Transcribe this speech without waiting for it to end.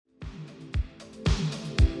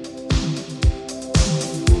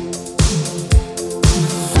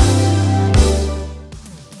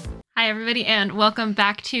everybody, and welcome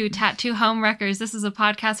back to Tattoo Homewreckers. This is a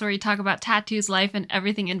podcast where we talk about tattoos, life, and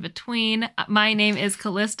everything in between. My name is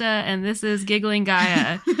Callista, and this is Giggling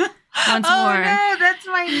Gaia. Once more. No, that's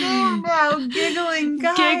my name now. Giggling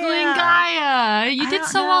Gaia. Giggling Gaia. You did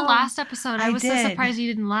so well last episode. I was so did. surprised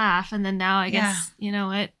you didn't laugh, and then now I guess, you know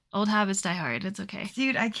what? Old habits die hard. It's okay.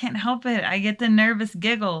 Dude, I can't help it. I get the nervous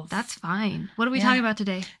giggles. That's fine. What are we talking about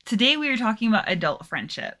today? Today we are talking about adult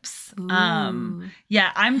friendships. Ooh. I'm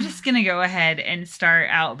just going to go ahead and start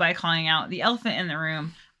out by calling out the elephant in the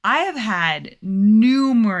room. I have had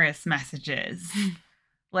numerous messages.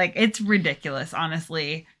 Like, it's ridiculous,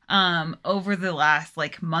 honestly. Over the last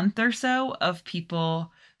month or so of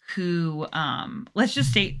people who, let's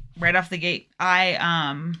just state right off the gate,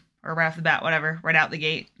 or right off the bat, whatever, right out the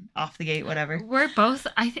gate, off the gate, whatever. We're both,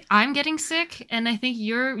 I'm getting sick, and I think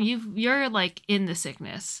you're like in the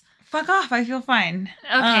sickness. Fuck off, I feel fine.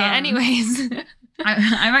 Okay, anyways.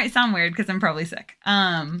 I might sound weird because I'm probably sick.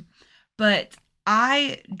 But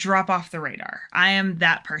I drop off the radar. I am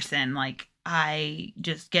that person. I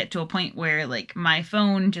just get to a point where my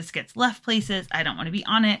phone just gets left places. I don't want to be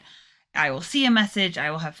on it. I will see a message.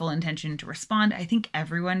 I will have full intention to respond. I think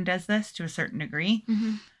everyone does this to a certain degree.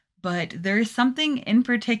 Mm-hmm. But there's something in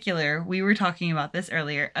particular, we were talking about this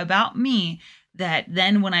earlier, about me that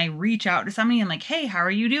then when I reach out to somebody, I'm like, hey, how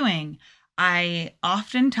are you doing? I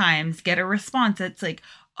oftentimes get a response that's like,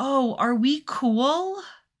 oh, are we cool?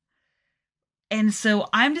 And so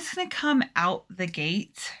I'm just going to come out the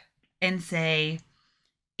gate and say,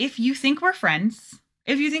 if you think we're friends,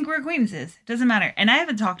 if you think we're acquaintances, it doesn't matter. And I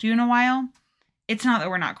haven't talked to you in a while. It's not that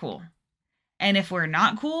we're not cool. And if we're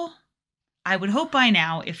not cool, I would hope by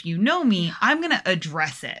now, if you know me, I'm going to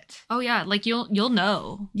address it. Oh, yeah. You'll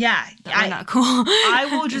know. Yeah. That we're not cool. I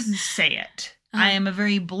will just say it. I am a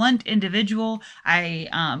very blunt individual.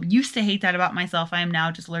 I used to hate that about myself. I am now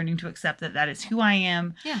just learning to accept that that is who I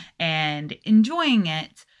am and enjoying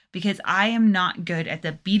it because I am not good at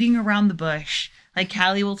the beating around the bush. Like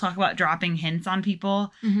Callie will talk about dropping hints on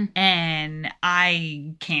people, and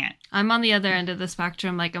I can't. I'm on the other end of the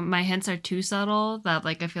spectrum. My hints are too subtle that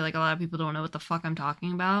I feel like a lot of people don't know what the fuck I'm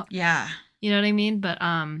talking about. Yeah. You know what I mean? But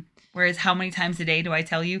whereas how many times a day do I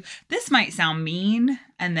tell you this might sound mean,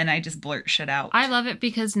 and then I just blurt shit out. I love it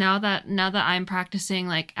because now that I'm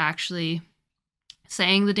practicing actually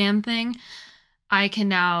saying the damn thing, I can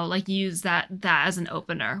now use that as an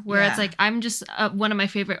opener where it's I'm just one of my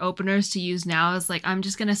favorite openers to use now is I'm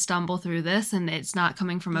just going to stumble through this and it's not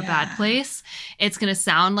coming from a bad place. It's going to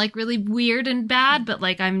sound really weird and bad, but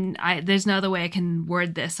there's no other way I can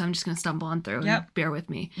word this. So I'm just going to stumble on through and bear with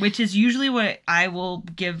me. Which is usually what I will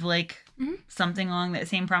give something along that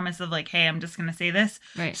same promise of hey, I'm just going to say this.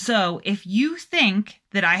 Right. So if you think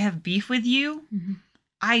that I have beef with you,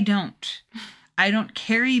 I don't. I don't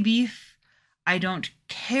carry beef. I don't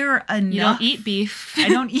care enough. You don't eat beef. I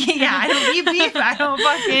don't eat beef. I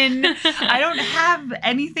don't have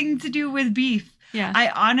anything to do with beef. Yeah. I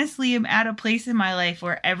honestly am at a place in my life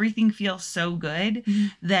where everything feels so good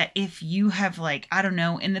that if you have I don't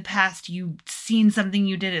know, in the past you've seen something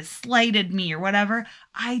you did has slighted me or whatever,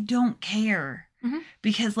 I don't care.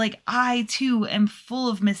 Because I too am full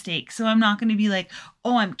of mistakes. So I'm not going to be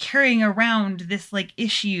oh, I'm carrying around this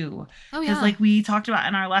issue. Oh, yeah. Because we talked about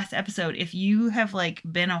in our last episode, if you have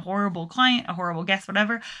been a horrible client, a horrible guest,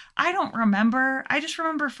 whatever, I don't remember. I just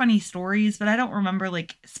remember funny stories, but I don't remember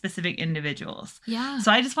specific individuals. Yeah.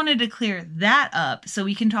 So I just wanted to clear that up so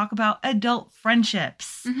we can talk about adult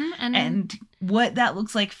friendships and what that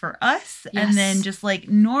looks like for us. Yes. And then just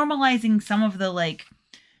normalizing some of the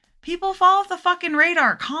people fall off the fucking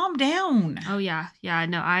radar. Calm down. Oh, yeah. Yeah,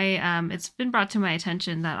 no, it's been brought to my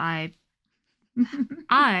attention that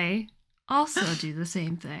I also do the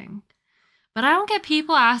same thing. But I don't get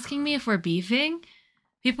people asking me if we're beefing.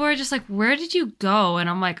 People are just where did you go? And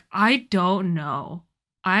I'm I don't know.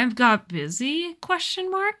 I've got busy, ?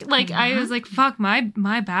 I was fuck, my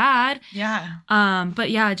bad. Yeah.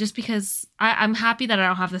 But yeah, just because I'm happy that I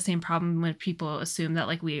don't have the same problem when people assume that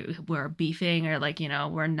we're beefing or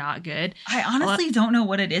we're not good. I honestly don't know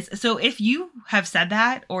what it is. So if you have said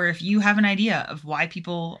that, or if you have an idea of why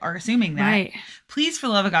people are assuming that, please for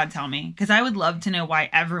the love of God tell me, because I would love to know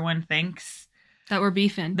why everyone thinks that we're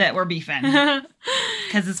beefing.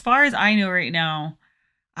 Because as far as I know right now,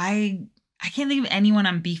 I can't think of anyone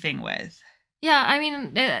I'm beefing with. Yeah, I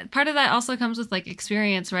mean, part of that also comes with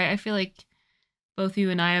experience, right? I feel both you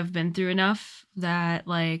and I have been through enough that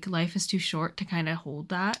life is too short to kind of hold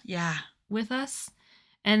that with us.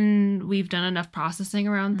 And we've done enough processing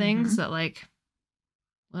around things that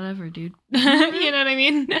whatever, dude. You know what I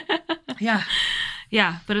mean? Yeah.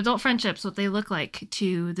 Yeah, but adult friendships, what they look like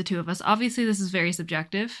to the two of us. Obviously, this is very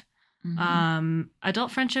subjective. Mhm.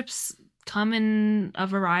 Adult friendships come in a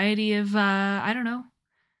variety of, I don't know,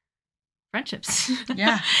 friendships.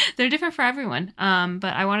 Yeah. They're different for everyone.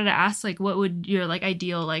 But I wanted to ask, like, what would your like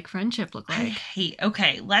ideal like friendship look like?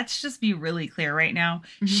 Okay, let's just be really clear right now.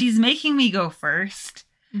 Mhm. She's making me go first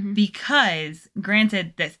Mhm. because,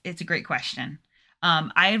 granted, that it's a great question.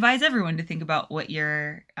 I advise everyone to think about what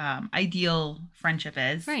your ideal friendship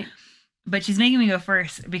is. Right. But she's making me go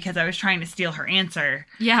first because I was trying to steal her answer.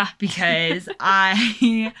 Yeah. Because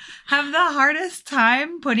I have the hardest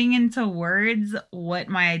time putting into words what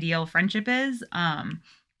my ideal friendship is.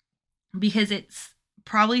 Because it's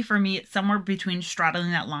probably, for me, it's somewhere between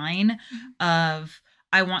straddling that line of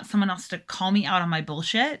I want someone else to call me out on my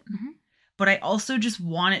bullshit, but I also just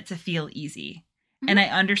want it to feel easy. And I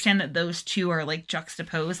understand that those two are like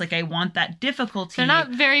juxtaposed. Like, I want that difficulty They're not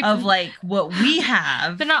very of like what we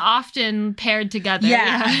have. They're not often paired together.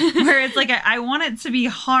 Yeah. Where it's like, I want it to be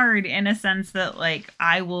hard in a sense that like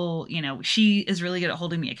I will, she is really good at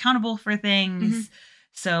holding me accountable for things.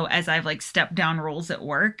 So as I've like stepped down roles at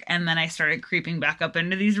work and then I started creeping back up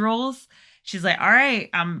into these roles, she's like, all right,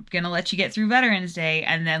 I'm going to let you get through Veterans Day.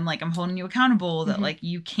 And then like, I'm holding you accountable that like,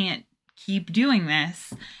 you can't keep doing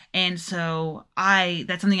this. And so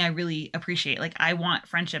that's something I really appreciate. Like, I want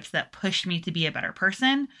friendships that push me to be a better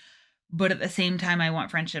person, but at the same time, I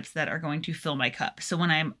want friendships that are going to fill my cup. So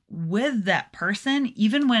when I'm with that person,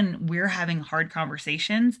 even when we're having hard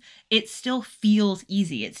conversations, it still feels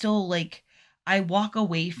easy. It's still like, I walk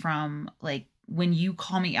away from like, when you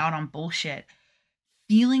call me out on bullshit,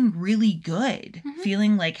 feeling really good,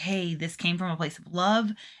 feeling like, hey, this came from a place of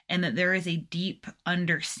love and that there is a deep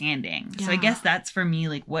understanding. Yeah. So I guess that's for me,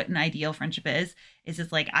 like what an ideal friendship is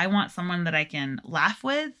it's like, I want someone that I can laugh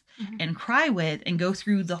with and cry with and go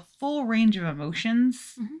through the full range of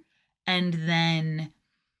emotions and then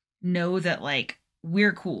know that like,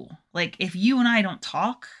 we're cool. Like if you and I don't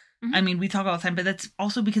talk, I mean, we talk all the time, but that's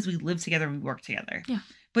also because we live together and we work together. Yeah.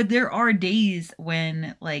 But there are days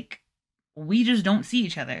when like, we just don't see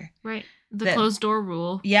each other. Right. The closed door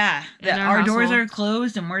rule. Yeah. That our doors household are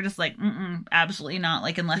closed and we're just like, absolutely not.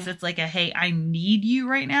 Like, unless it's like hey, I need you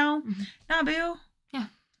right now. Nah, boo. Yeah.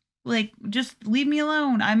 Like, just leave me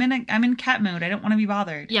alone. I'm in cat mode. I don't want to be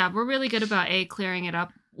bothered. Yeah. We're really good about clearing it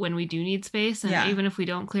up when we do need space. And even if we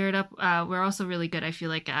don't clear it up, we're also really good, I feel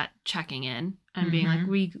like, at checking in and being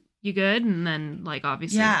like, you good? And then like,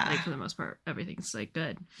 obviously, like for the most part, everything's like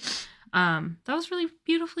good. That was really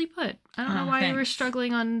beautifully put. I don't know why you were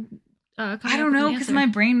struggling on. I don't know, because my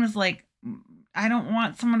brain was like, I don't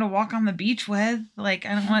want someone to walk on the beach with. Like,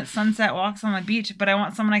 I don't want sunset walks on the beach, but I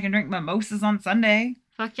want someone I can drink mimosas on Sunday.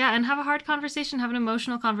 Fuck yeah, and have a hard conversation, have an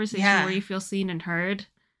emotional conversation where you feel seen and heard,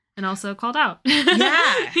 and also called out. Yeah,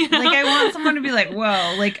 like I want someone to be like,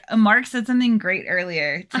 whoa. Like Mark said something great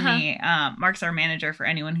earlier to me. Mark's our manager for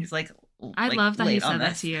anyone who's like. I love that he said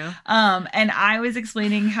that to you. And I was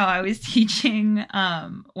explaining how I was teaching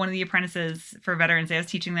one of the apprentices for Veterans Day. I was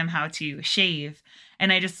teaching them how to shave.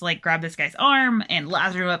 And I just like grabbed this guy's arm and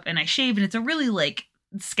lathered him up and I shaved. And it's a really like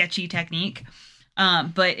sketchy technique.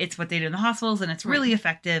 But it's what they do in the hospitals and it's really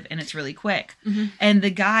effective and it's really quick. And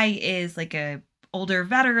the guy is like a older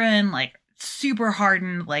veteran, like super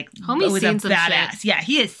hardened, like homie's was seen a some badass. shit. Yeah,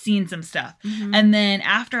 he has seen some stuff. And then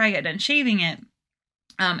after I got done shaving it,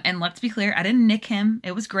 and let's be clear, I didn't nick him.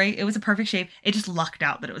 It was great. It was a perfect shave. It just lucked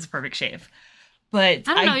out that it was a perfect shave. But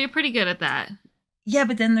I don't know. You're pretty good at that. Yeah,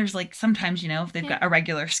 but then there's like sometimes, if they've got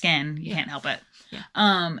irregular skin, you can't help it.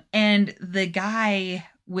 Yeah. And the guy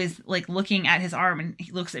was like looking at his arm and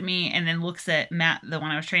he looks at me and then looks at Matt, the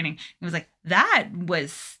one I was training. He was like, that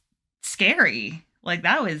was scary. Like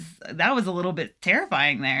that was a little bit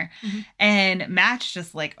terrifying there. And Matt's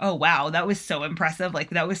just like, oh wow, that was so impressive.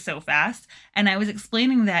 Like that was so fast. And I was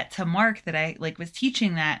explaining that to Mark that I like was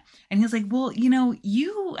teaching that. And he was like, well,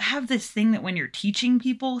 you have this thing that when you're teaching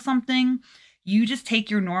people something, you just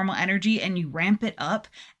take your normal energy and you ramp it up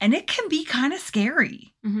and it can be kind of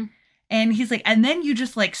scary. And he's like, and then you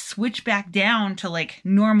just like switch back down to like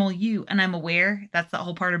normal you. And I'm aware that's the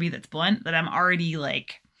whole part of me that's blunt, that I'm already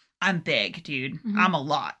like, I'm big, dude. I'm a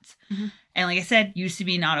lot. And like I said, used to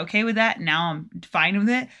be not okay with that. Now I'm fine with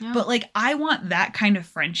it. Yeah. But like, I want that kind of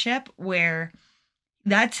friendship where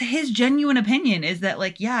that's his genuine opinion is that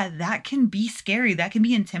like, yeah, that can be scary. That can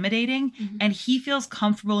be intimidating. And he feels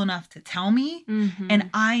comfortable enough to tell me.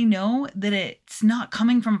 And I know that it's not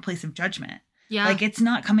coming from a place of judgment. Yeah. Like, it's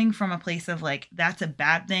not coming from a place of like, that's a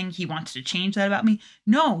bad thing. He wants to change that about me.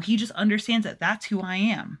 No, he just understands that that's who I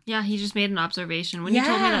am. Yeah, he just made an observation. When you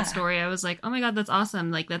told me that story, I was like, oh my God, that's awesome.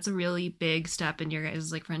 Like, that's a really big step in your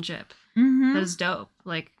guys' like friendship. Mm-hmm. That is dope.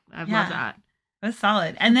 Like, I love that. That's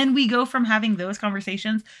solid. And then we go from having those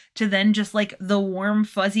conversations to then just like the warm,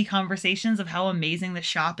 fuzzy conversations of how amazing the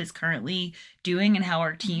shop is currently doing and how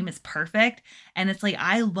our team is perfect. And it's like,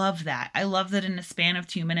 I love that. I love that in a span of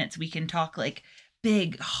 2 minutes, we can talk like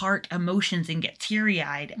big heart emotions and get teary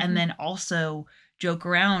eyed and then also joke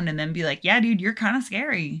around and then be like, yeah, dude, you're kind of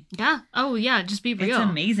scary. Yeah. Oh, yeah. Just be real. It's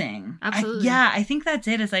amazing. Absolutely. I think that's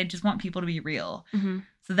it, is I just want people to be real. Mm-hmm.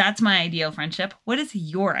 So that's my ideal friendship. What is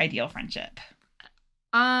your ideal friendship?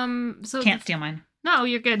 So Can't steal mine. No,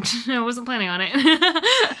 you're good. I wasn't planning on it.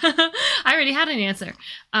 I already had an answer.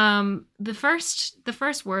 The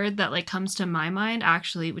first word that like comes to my mind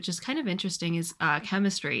actually, which is kind of interesting, is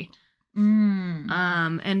chemistry.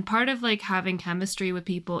 And part of like having chemistry with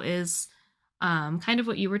people is kind of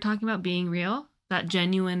what you were talking about, being real, that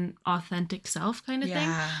genuine, authentic self kind of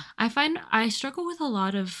thing. I find I struggle with a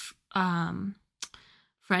lot of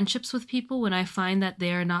friendships with people when I find that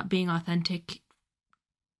they're not being authentic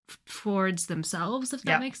towards themselves, if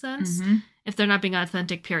that makes sense. If they're not being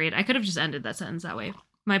authentic, period. I could have just ended that sentence that way.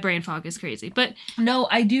 My brain fog is crazy. But no,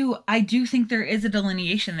 I do think there is a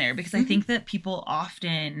delineation there, because I think that people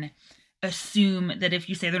often assume that if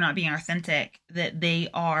you say they're not being authentic, that they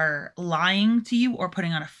are lying to you or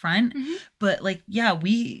putting on a front. But like, yeah,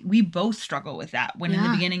 we both struggle with that. When in the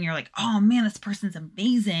beginning you're like, oh man, this person's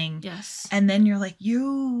amazing. Yes. And then you're like,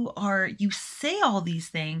 you say all these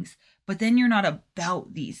things, but then you're not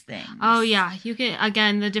about these things. Oh, yeah. You get,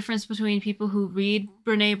 again, the difference between people who read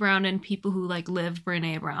Brene Brown and people who, like, live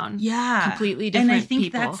Brene Brown. Yeah. Completely different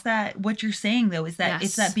people. And I think that's what you're saying, though, is that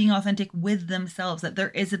it's that being authentic with themselves, that there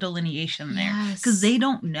is a delineation there. Because they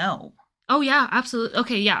don't know. Oh, yeah, absolutely.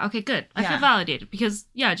 Okay, yeah, okay, good. I feel validated because,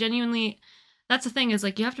 yeah, genuinely, that's the thing is,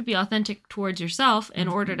 like, you have to be authentic towards yourself in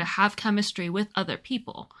order to have chemistry with other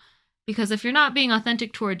people. Because if you're not being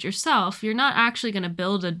authentic towards yourself, you're not actually going to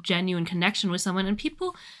build a genuine connection with someone. And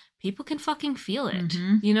people can fucking feel it.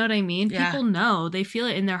 You know what I mean? Yeah. People know. They feel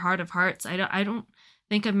it in their heart of hearts. I don't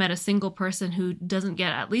think I've met a single person who doesn't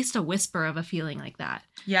get at least a whisper of a feeling like that.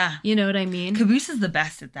 Yeah. You know what I mean? Caboose is the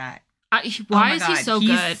best at that. Why is he so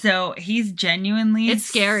good? He's genuinely it's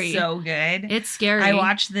scary. So good. It's scary. I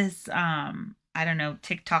watched this I don't know,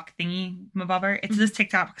 TikTok thingy mabobber. It's this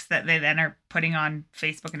TikToks that they then are putting on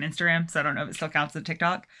Facebook and Instagram. So I don't know if it still counts as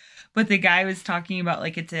TikTok. But the guy was talking about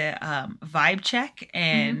like it's a vibe check.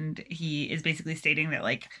 And he is basically stating that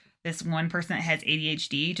like this one person that has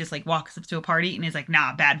ADHD just like walks up to a party and is like,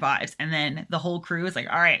 nah, bad vibes. And then the whole crew is like,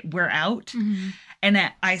 all right, we're out. And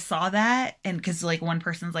I saw that, and because like one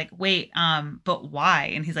person's like, wait, but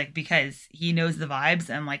why? And he's like, because he knows the vibes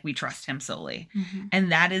and like we trust him solely.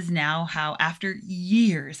 And that is now how, after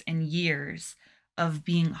years and years of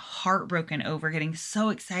being heartbroken over getting so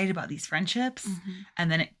excited about these friendships,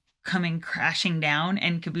 and then it coming crashing down,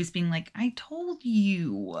 and Caboose being like, I told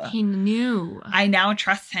you. He knew. I now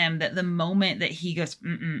trust him that the moment that he goes,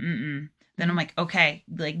 then I'm like, okay,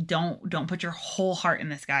 like don't put your whole heart in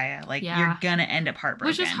this guy. Like you're gonna end up heartbroken.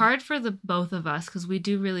 Which is hard for the both of us because we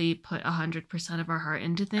do really put 100% of our heart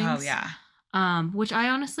into things. Oh yeah. Which I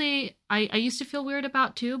honestly I used to feel weird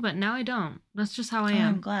about too, but now I don't. That's just how I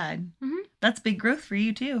am. I'm glad. That's big growth for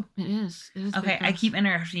you too. It is. Okay, I keep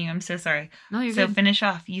interrupting you. I'm so sorry. No, you're good. So finish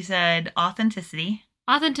off. You said authenticity.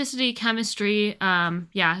 Authenticity, chemistry.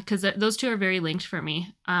 Yeah, because those two are very linked for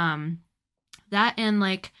me. That and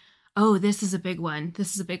like. Oh, this is a big one.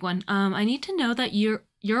 I need to know that you're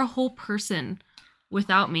a whole person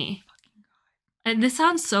without me. And this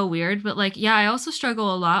sounds so weird, but like, yeah, I also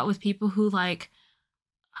struggle a lot with people who like,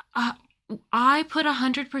 I put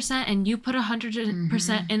 100% and you put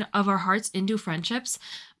 100% in of our hearts into friendships.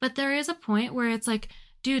 But there is a point where it's like,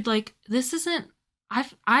 dude, like this isn't,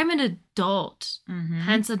 I'm an adult,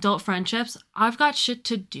 hence adult friendships. I've got shit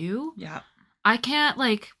to do. Yeah. I can't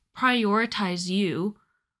like prioritize you.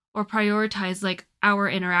 Or prioritize like our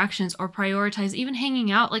interactions, or prioritize even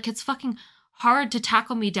hanging out. Like it's fucking hard to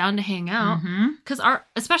tackle me down to hang out because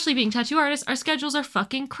especially being tattoo artists, our schedules are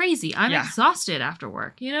fucking crazy. I'm exhausted after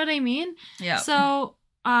work. You know what I mean? Yeah. So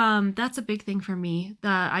that's a big thing for me. The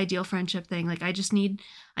ideal friendship thing. Like I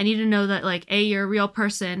need to know that like A, you're a real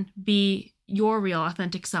person. B, your real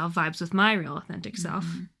authentic self vibes with my real authentic self.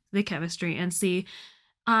 The chemistry, and C.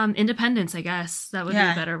 Independence, I guess that would be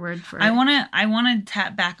a better word for it. I want to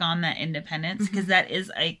tap back on that independence because that is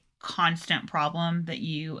a constant problem that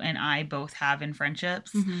you and I both have in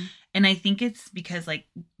friendships. Mm-hmm. And I think it's because, like,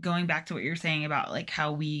 going back to what you're saying about, like,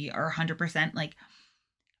 how we are 100%, like,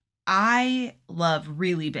 I love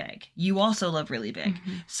really big. You also love really big.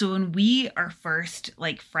 Mm-hmm. So when we are first,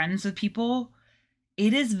 like, friends with people,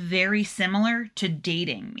 it is very similar to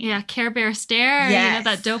dating me. Yeah, Care Bear stare. Yes. You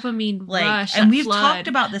know, that dopamine Like, rush. and that we've flood. talked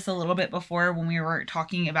about this a little bit before when we were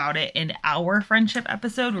talking about it in our friendship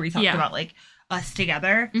episode where we talked about, like, us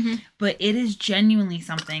together. Mm-hmm. But it is genuinely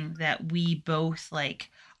something that we both, like,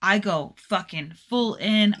 I go fucking full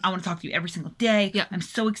in. I want to talk to you every single day. Yeah. I'm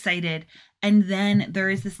so excited. And then there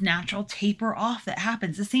is this natural taper off that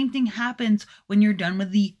happens. The same thing happens when you're done with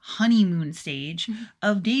the honeymoon stage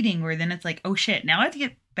of dating, where then it's like, oh shit, now I have to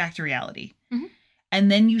get back to reality. Mm-hmm. And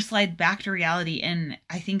then you slide back to reality. And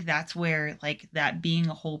I think that's where, like, that being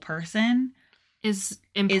a whole person is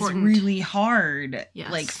important. is really hard.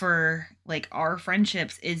 Yes. Like, for, like, our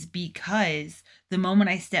friendships, is because the moment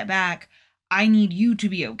I step back, I need you to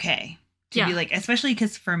be okay. To be like, especially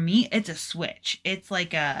because for me, it's a switch. It's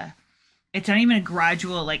like it's not even a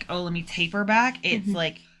gradual, like, oh, let me taper back. It's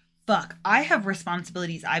like, fuck, I have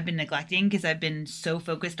responsibilities I've been neglecting because I've been so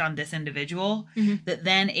focused on this individual that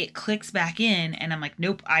then it clicks back in and I'm like,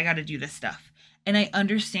 nope, I got to do this stuff. And I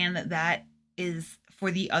understand that that is,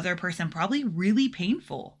 for the other person, probably really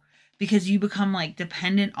painful because you become, like,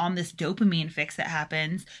 dependent on this dopamine fix that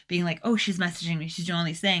happens, being like, oh, she's messaging me, she's doing all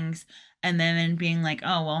these things. And then being like,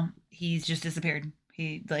 oh, well, he's just disappeared.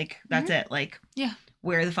 He, like, that's it. Like, yeah.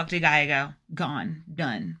 Where the fuck did Gaia go? Gone.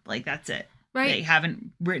 Done. Like, that's it. Right. They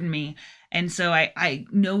haven't written me. And so I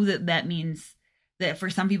know that means that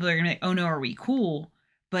for some people they're going to be like, oh no, are we cool?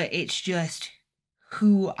 But it's just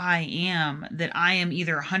who I am, that I am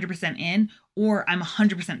either 100% in or I'm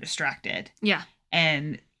 100% distracted. Yeah.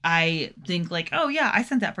 And I think, like, oh yeah, I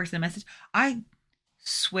sent that person a message. I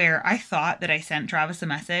swear I thought that I sent Travis a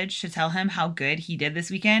message to tell him how good he did this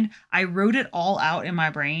weekend. I wrote it all out in my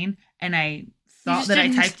brain and I thought that I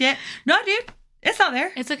typed it. No, dude, it's not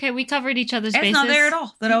there. It's okay. We covered each other's bases. It's not there at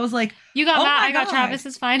all. That I was like, you got oh Matt, my I got God. Travis,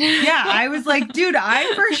 it's fine. Yeah, I was like, dude,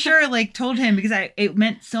 I for sure, like, told him because it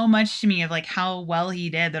meant so much to me of, like, how well he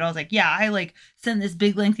did that I was like, yeah, I, like, sent this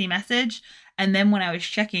big lengthy message. And then when I was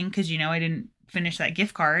checking, because, you know, I didn't finish that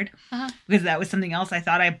gift card because that was something else. I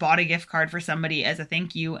thought I bought a gift card for somebody as a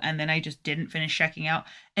thank you, and then I just didn't finish checking out.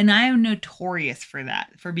 And I am notorious for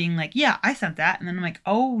that, for being like, yeah, I sent that. And then I'm like,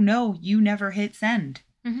 oh no, you never hit send.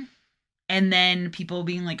 Mm-hmm. And then people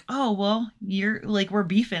being like, oh, well, you're like, we're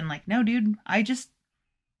beefing. Like, no, dude,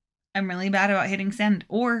 I'm really bad about hitting send,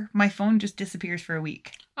 or my phone just disappears for a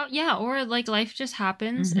week. Oh yeah. Or, like, life just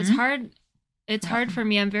happens. Mm-hmm. It's hard. It's hard for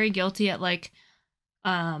me. I'm very guilty at, like,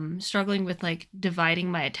 struggling with, like, dividing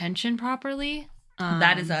my attention properly.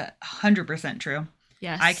 That is 100% true.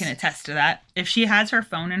 Yes. I can attest to that. If she has her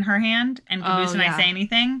phone in her hand and Caboose and I say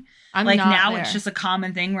anything, I'm like, not now there. it's just a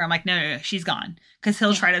common thing where I'm like, no, she's gone. Because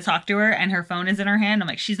he'll try to talk to her and her phone is in her hand. I'm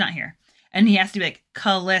like, she's not here. And he has to be like,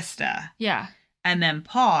 Callista. Yeah. And then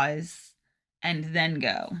pause and then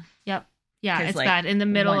go. Yep. Yeah, it's, like, bad in the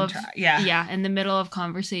middle of yeah, in the middle of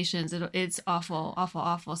conversations. It's awful, awful,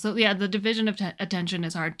 awful. So yeah, the division of attention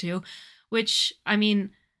is hard too, which, I mean,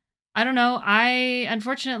 I don't know.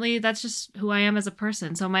 Unfortunately, that's just who I am as a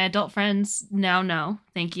person. So my adult friends now know.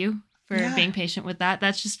 Thank you for being patient with that.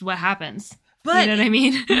 That's just what happens. But you know what I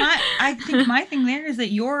mean? I think my thing there is that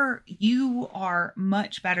you are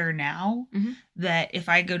much better now. That if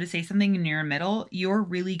I go to say something and you're in the middle, you're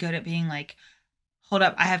really good at being like, hold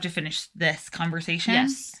up, I have to finish this conversation.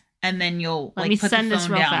 Yes. And then you'll let like me put send the this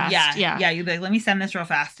phone real down. fast. Yeah. You'll be like, let me send this real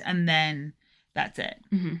fast. And then that's it.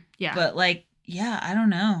 Mm-hmm. Yeah. But like, yeah, I don't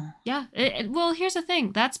know. Yeah. Well, here's the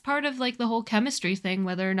thing. That's part of like the whole chemistry thing,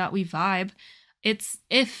 whether or not we vibe. It's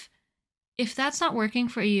if that's not working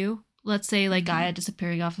for you, let's say like Gaia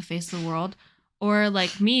disappearing off the face of the world, or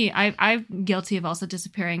like me, I'm guilty of also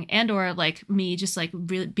disappearing, and or like me just like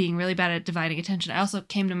being really bad at dividing attention. I also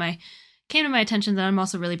came to my attention that I'm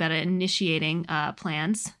also really bad at initiating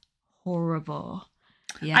plans. Horrible.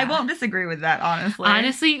 Yeah. I won't disagree with that, honestly.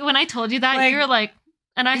 Honestly, when I told you that, like, you were like,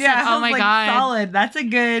 and I said, oh my God. Solid. That's a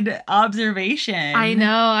good observation. I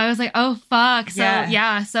know. I was like, oh fuck. So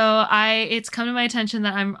yeah. So it's come to my attention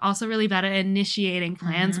that I'm also really bad at initiating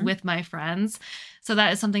plans with my friends. So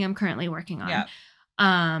that is something I'm currently working on.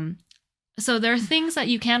 Yeah. So there are things that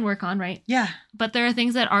you can work on, right? Yeah. But there are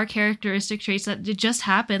things that are characteristic traits that just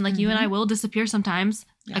happen. Like you and I will disappear sometimes.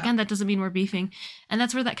 Yeah. Again, that doesn't mean we're beefing. And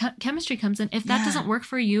that's where that chemistry comes in. If that doesn't work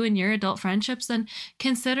for you in your adult friendships, then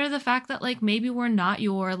consider the fact that like maybe we're not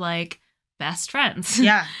your like best friends.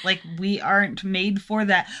 Yeah, like we aren't made for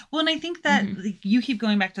that. Well, and I think that like, you keep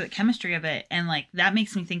going back to the chemistry of it, and like that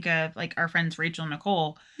makes me think of like our friends Rachel and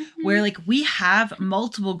Nicole, where like we have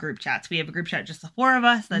multiple group chats. We have a group chat just the four of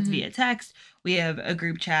us that's via text. We have a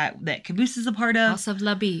group chat that Caboose is a part of. House of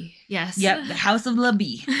La Bee. Yes. Yep, the House of La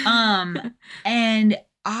Bee. And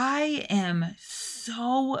I am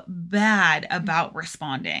so bad about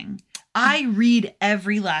responding. I read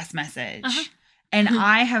every last message. And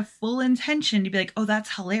I have full intention to be like, oh,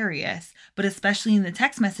 that's hilarious. But especially in the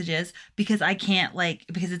text messages, because I can't like,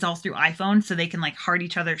 because it's all through iPhone, so they can like heart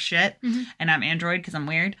each other's shit. And I'm Android because I'm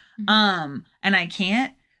weird. And I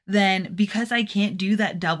can't. Then because I can't do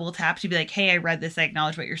that double tap to be like, hey, I read this, I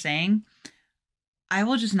acknowledge what you're saying, I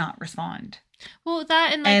will just not respond. Well,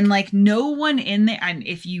 that and like no one in there, and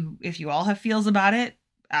if you all have feels about it,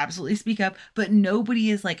 absolutely speak up, but nobody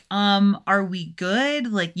is like, are we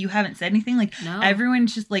good? Like, you haven't said anything. Like, no.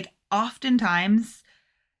 Everyone's just like, oftentimes,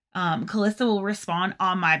 Callista will respond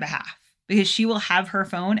on my behalf because she will have her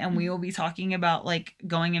phone and we will be talking about like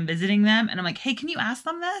going and visiting them. And I'm like, hey, can you ask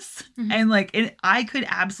them this? And like, I could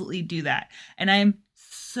absolutely do that. And I'm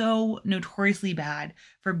so notoriously bad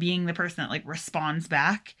for being the person that like responds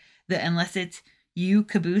back, that unless it's you,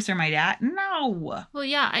 Caboose, or my dad. No. Well,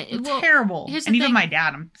 yeah. It's terrible. And even my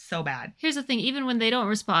dad, I'm so bad. Here's the thing. Even when they don't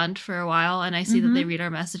respond for a while and I see that they read our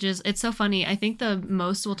messages, it's so funny. I think the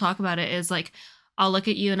most we'll talk about it is like, I'll look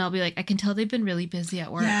at you and I'll be like, I can tell they've been really busy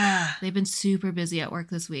at work. Yeah. They've been super busy at work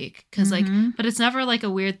this week. Because like, but it's never like a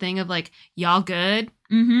weird thing of like, y'all good?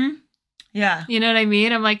 Yeah. You know what I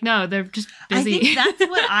mean? I'm like, no, they're just busy. I think that's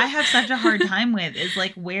what I have such a hard time with, is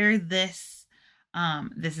like where this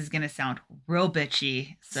is going to sound real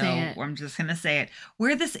bitchy, so I'm just going to say it.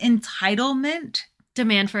 Where this entitlement,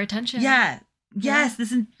 demand for attention. Yeah. Yes,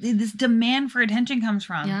 this demand for attention comes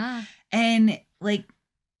from. Yeah. And like,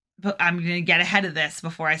 but I'm going to get ahead of this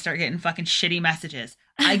before I start getting fucking shitty messages.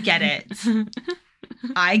 I get it.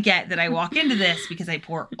 I get that I walk into this because I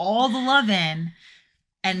pour all the love in,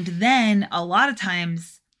 and then a lot of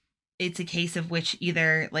times it's a case of which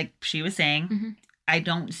either, like she was saying, I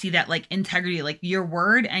don't see that like integrity, like your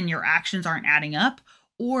word and your actions aren't adding up.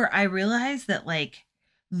 Or I realize that like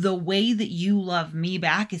the way that you love me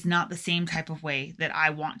back is not the same type of way that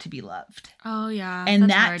I want to be loved. Oh yeah. And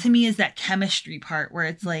that hard. To me is that chemistry part where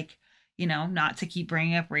it's like, you know, not to keep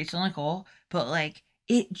bringing up Rachel and Nicole, but like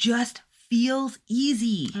it just feels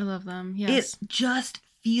easy. I love them. Yes. It just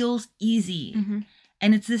feels easy.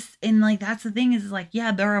 And it's this, and like that's the thing is like,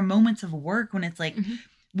 yeah, there are moments of work when it's like,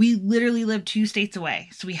 we literally live 2 states away.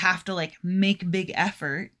 So we have to like make big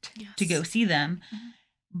effort to go see them.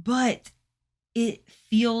 But it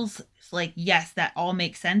feels like, yes, that all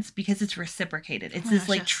makes sense because it's reciprocated. It's this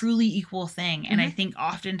like truly equal thing. And I think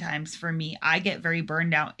oftentimes for me, I get very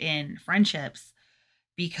burned out in friendships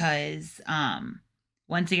because,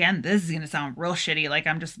 once again, this is going to sound real shitty. Like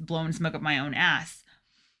I'm just blowing smoke up my own ass.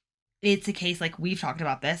 It's a case like we've talked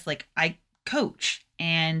about this. Like I coach.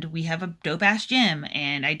 And we have a dope ass gym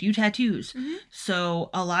and I do tattoos. So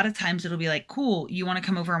a lot of times it'll be like, cool, you want to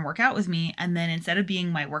come over and work out with me? And then instead of being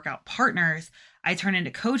my workout partners, I turn into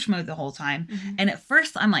coach mode the whole time. And at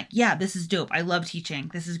first I'm like, yeah, this is dope. I love teaching.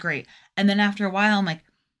 This is great. And then after a while I'm like,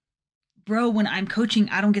 bro, when I'm coaching,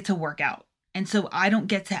 I don't get to work out. And so I don't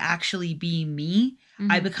get to actually be me.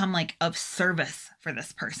 I become like of service for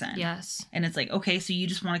this person. Yes. And it's like, okay, so you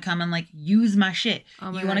just want to come and like use my shit.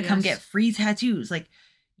 You want to come get free tattoos. Like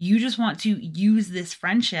you just want to use this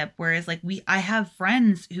friendship. Whereas like I have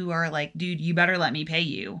friends who are like, dude, you better let me pay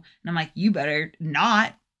you. And I'm like, you better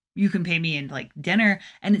not. You can pay me in like dinner.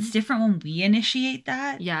 And it's different when we initiate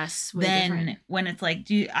that. Yes. Than when it's like,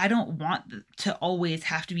 dude, I don't want to always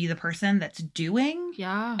have to be the person that's doing.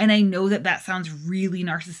 Yeah. And I know that that sounds really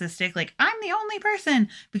narcissistic. Like I'm the only person,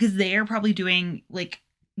 because they are probably doing like,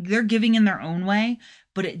 they're giving in their own way,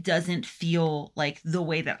 but it doesn't feel like the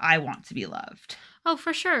way that I want to be loved. Oh,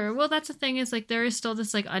 for sure. Well, that's the thing is like there is still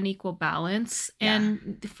this like unequal balance,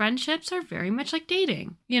 and friendships are very much like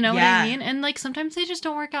dating. You know what I mean? And like sometimes they just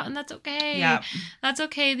don't work out, and that's okay. Yeah. That's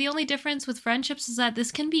okay. The only difference with friendships is that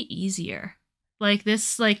this can be easier. Like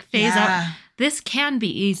this like phase out. This can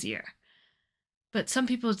be easier. But some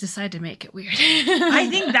people decide to make it weird. I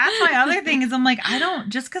think that's my other thing is I'm like,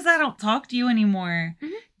 just because I don't talk to you anymore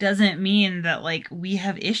doesn't mean that like we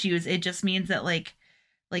have issues. It just means that like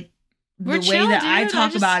we're the way that I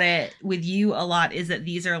talk about it with you a lot is that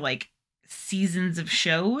these are like seasons of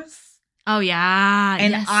shows. Oh yeah.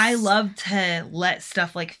 And I love to let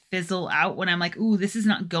stuff like fizzle out when I'm like, ooh, this is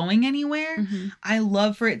not going anywhere. I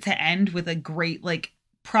love for it to end with a great like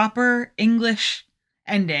proper English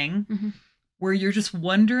ending. where you're just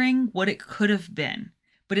wondering what it could have been.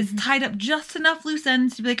 But it's tied up just enough loose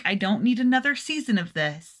ends to be like, I don't need another season of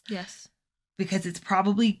this. Yes. Because it's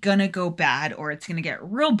probably gonna go bad or it's gonna get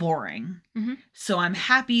real boring. Mm-hmm. So I'm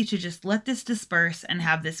happy to just let this disperse and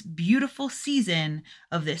have this beautiful season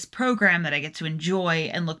of this program that I get to enjoy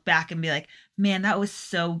and look back and be like, man, that was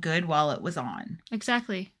so good while it was on.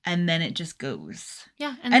 Exactly. And then it just goes.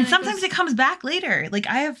 Yeah. And sometimes it comes back later. Like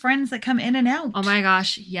I have friends that come in and out. Oh my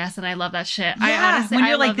gosh. Yes. And I love that shit. Yeah, I honestly, when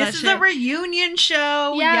you're I like, love that this is shit. a reunion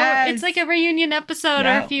show. Yeah. Yes. It's like a reunion episode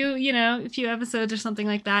Yeah. or a few episodes or something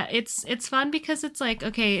like that. It's fun because it's like,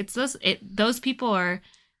 okay, it's those people are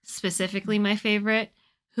specifically my favorite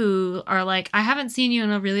who are like, I haven't seen you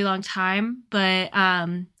in a really long time, but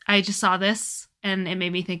I just saw this and it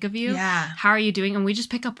made me think of you. Yeah. How are you doing? And we just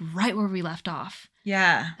pick up right where we left off.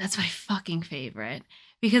 Yeah. That's my fucking favorite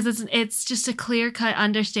because it's just a clear cut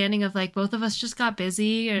understanding of like both of us just got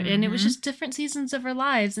busy and it was just different seasons of our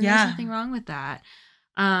lives and there's nothing wrong with that.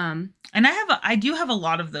 And I do have a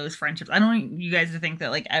lot of those friendships. I don't want you guys to think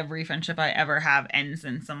that like every friendship I ever have ends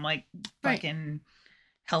in some like fucking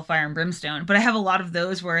hellfire and brimstone, but I have a lot of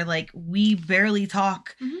those where like we barely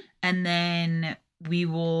talk and then we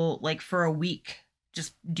will like for a week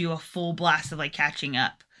just do a full blast of like catching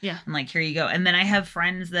up. Yeah. And like, here you go. And then I have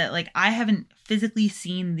friends that like I haven't physically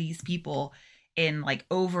seen these people in like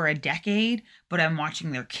over a decade, but I'm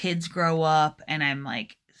watching their kids grow up and I'm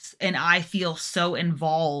like, and I feel so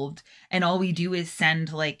involved and all we do is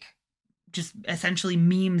send like just essentially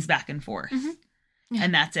memes back and forth. Yeah.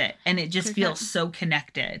 And that's it. And it just feels so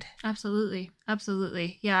connected. Absolutely.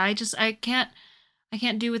 Absolutely. Yeah. I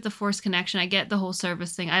can't do with the forced connection. I get the whole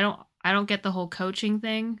service thing. I don't get the whole coaching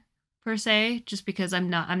thing per se, just because I'm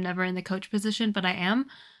never in the coach position, but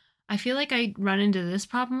I feel like I run into this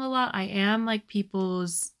problem a lot. I am like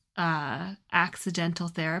people's accidental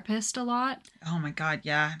therapist a lot. Oh my God.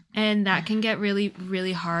 Yeah. And that can get really,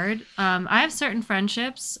 really hard. I have certain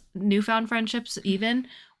friendships, newfound friendships even,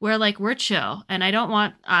 where like we're chill and I don't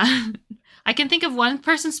want, I can think of one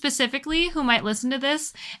person specifically who might listen to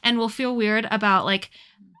this and will feel weird about like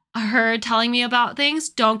her telling me about things.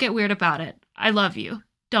 Don't get weird about it. I love you.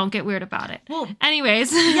 Don't get weird about it. Well,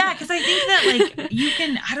 anyways. Yeah, because I think that, like, you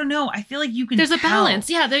can, I don't know, I feel like you can There's a balance.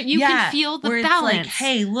 Yeah, you can feel the where balance. It's like,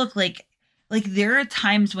 hey, look, like there are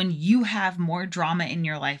times when you have more drama in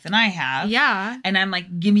your life than I have. Yeah. And I'm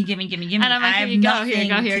like, gimme. And I'm like, here you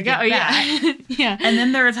go. Yeah. Yeah. And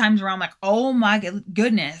then there are times where I'm like, oh my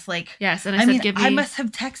goodness. Like, yes. And I must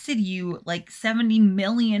have texted you like 70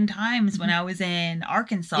 million times when I was in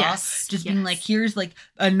Arkansas. Yes. Just being like, here's like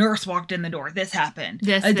a nurse walked in the door. This happened.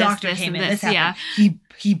 A doctor came in. This happened. Yeah.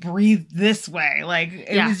 He breathed this way. Like,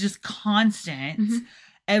 it was just constant. Mm-hmm.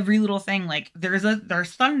 Every little thing, like there's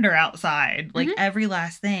thunder outside, like every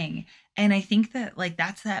last thing. And I think that like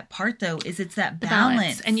that's that part though, is it's that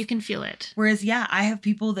balance and you can feel it. Whereas I have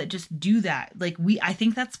people that just do that. Like I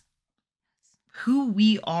think that's who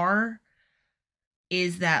we are,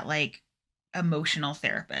 is that like emotional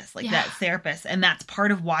therapist, like that therapist. And that's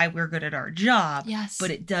part of why we're good at our job. Yes.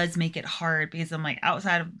 But it does make it hard because I'm like,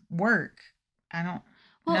 outside of work, I don't.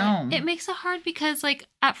 Well, it makes it hard because, like,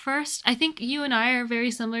 at first, I think you and I are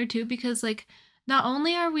very similar, too, because, like, not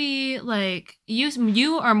only are we, like,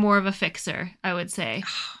 you are more of a fixer, I would say.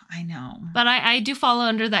 I know. But I do follow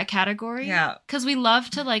under that category. Yeah. Because we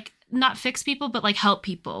love to, like, not fix people, but, like, help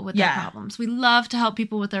people with their problems. We love to help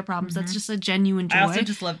people with their problems. That's just a genuine joy. I also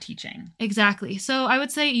just love teaching. Exactly. So I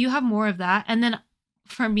would say you have more of that. And then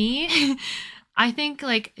for me, I think,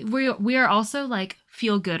 like, we are also, like,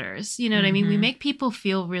 feel-gooders. You know what I mean? We make people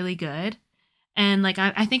feel really good. And, like,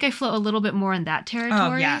 I think I float a little bit more in that territory.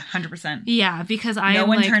 Oh, yeah, 100%. Yeah, because no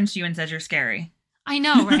one turns to you and says you're scary. I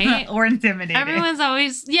know, right? Or intimidating. Everyone's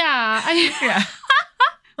always, yeah.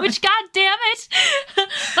 Which, God damn it.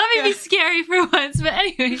 Let me be scary for once. But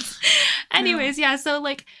anyways, yeah. So,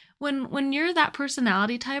 like, when you're that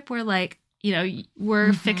personality type where, like, you know,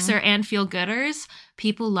 we're fixer and feel-gooders,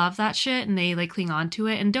 people love that shit and they, like, cling on to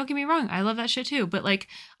it. And don't get me wrong, I love that shit too. But, like,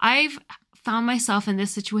 I've found myself in this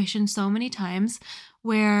situation so many times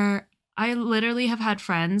where I literally have had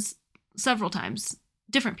friends several times,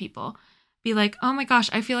 different people, be like, oh my gosh,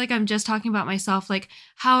 I feel like I'm just talking about myself. Like,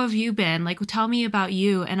 how have you been? Like, tell me about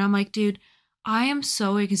you. And I'm like, dude, I am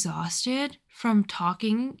so exhausted from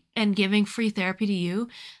talking and giving free therapy to you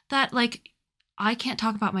that, like, I can't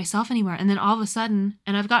talk about myself anymore. And then all of a sudden,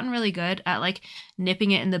 and I've gotten really good at like nipping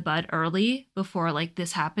it in the bud early before like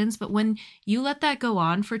this happens. But when you let that go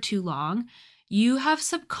on for too long, you have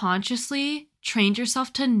subconsciously trained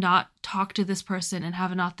yourself to not talk to this person and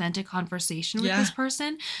have an authentic conversation with this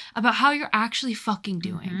person about how you're actually fucking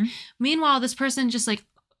doing. Mm-hmm. Meanwhile, this person just like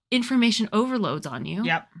information overloads on you.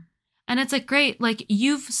 Yep. And it's like, great, like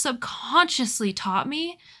you've subconsciously taught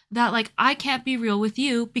me that like I can't be real with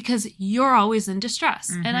you because you're always in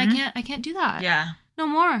distress. And I can't do that. Yeah. No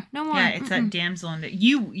more. Yeah, it's that damsel in the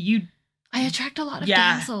you I attract a lot of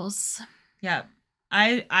damsels. Yeah.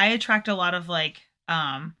 I attract a lot of like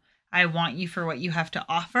I want you for what you have to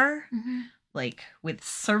offer, like with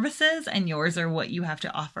services, and yours are what you have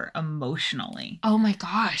to offer emotionally. Oh my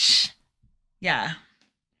gosh. Yeah.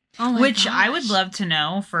 Oh my Which gosh. I would love to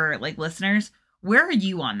know for like listeners, where are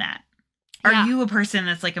you on that? Are you a person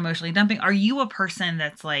that's like emotionally dumping? Are you a person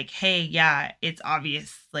that's like, hey, yeah, it's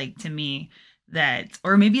obvious like to me that,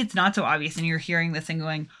 or maybe it's not so obvious and you're hearing this and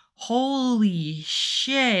going, holy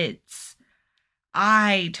shit,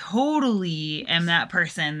 I totally am that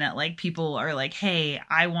person that like people are like, hey,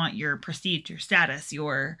 I want your prestige, your status,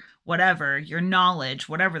 your whatever, your knowledge,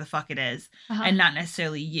 whatever the fuck it is, and not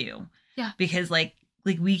necessarily you. Yeah. Because like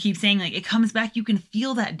we keep saying, like it comes back, you can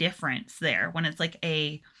feel that difference there when it's like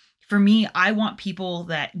for me, I want people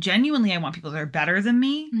that genuinely, I want people that are better than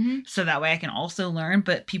me. So that way I can also learn,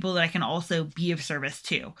 but people that I can also be of service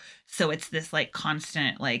to. So it's this like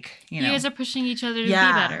constant, like, you guys are pushing each other to be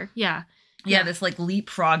better. Yeah. Yeah, this like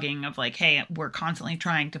leapfrogging of like, hey, we're constantly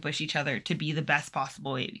trying to push each other to be the best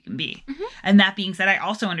possible way we can be. And that being said, I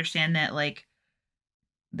also understand that like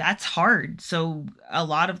that's hard. So a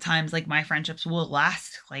lot of times like my friendships will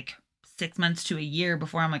last like 6 months to a year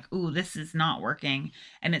before I'm like, ooh, this is not working.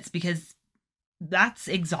 And it's because that's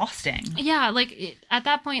exhausting. Yeah, like at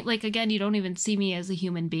that point, like again, you don't even see me as a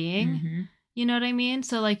human being. You know what I mean?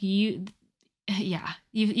 So like you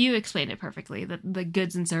explained it perfectly. The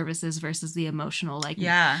goods and services versus the emotional like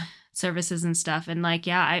services and stuff. And like,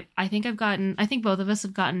 I think I think both of us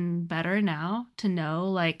have gotten better now to know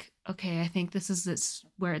like, okay, I think this is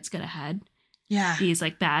where it's gonna head. Yeah. These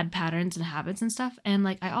like bad patterns and habits and stuff. And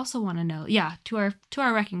like I also want to know, to our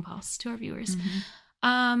Wrecking Pulse, to our viewers.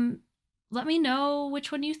 Let me know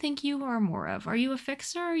which one you think you are more of. Are you a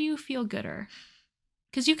fixer or are you a feel-gooder?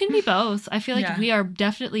 Because you can be both. I feel like we are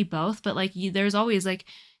definitely both, but like there's always like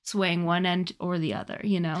swaying one end or the other,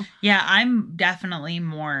 you know? Yeah, I'm definitely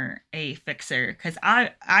more a fixer because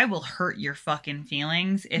I will hurt your fucking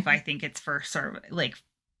feelings if I think it's for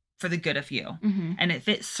for the good of you. And if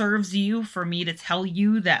it serves you for me to tell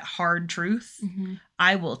you that hard truth,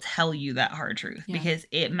 I will tell you that hard truth because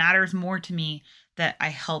it matters more to me that I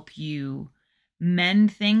help you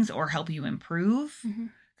mend things or help you improve.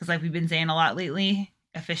 Because like we've been saying a lot lately,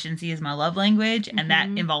 efficiency is my love language, and that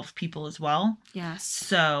involves people as well. Yes.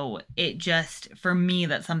 So it just, for me,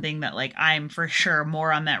 that's something that like I'm for sure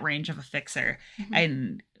more on that range of a fixer.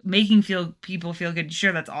 And making people feel good,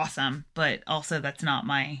 sure, that's awesome, but also that's not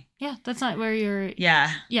my... Yeah, that's not where your...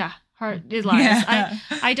 heart it lies.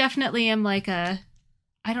 I definitely am like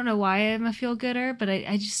I don't know why I'm a feel-gooder, but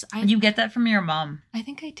I You get that from your mom. I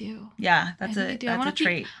think I do. Yeah, that's a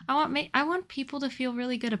trait. I want people to feel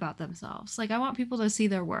really good about themselves. Like I want people to see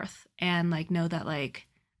their worth and like know that like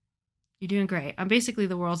you're doing great. I'm basically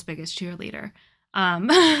the world's biggest cheerleader.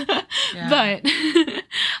 But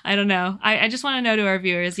I don't know. I just want to know to our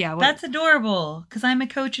viewers, that's adorable because I'm a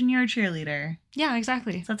coach and you're a cheerleader. Yeah,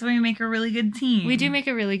 exactly. So that's why we make a really good team. We do make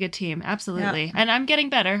a really good team, absolutely. Yep. And I'm getting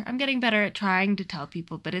better. I'm getting better at trying to tell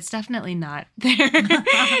people, but it's definitely not there.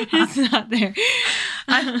 It's not there.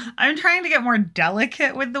 I'm trying to get more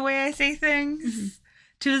delicate with the way I say things.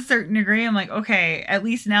 To a certain degree, I'm like, okay, at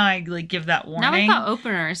least now I like give that warning. Now we've got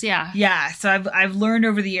openers, yeah. So I've learned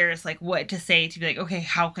over the years like what to say to be like, okay,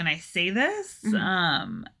 how can I say this?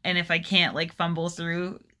 And if I can't like fumble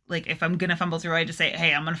through, like if I'm gonna fumble through, I just say,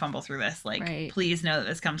 hey, I'm gonna fumble through this. Like, please know that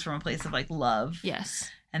this comes from a place of like love. Yes,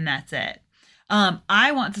 and that's it.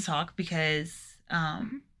 I want to talk because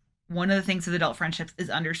one of the things with adult friendships is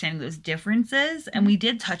understanding those differences. And we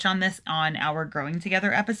did touch on this on our Growing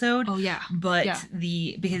Together episode. Oh, yeah. But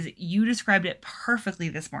because you described it perfectly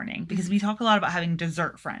this morning, because we talk a lot about having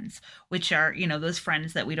dessert friends, which are, those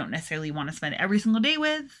friends that we don't necessarily want to spend every single day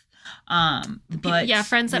with. But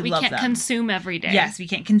friends that we can't consume every day. Yes, we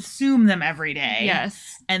can't consume them every day.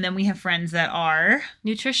 Yes. And then we have friends that are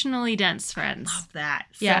nutritionally dense friends. Love that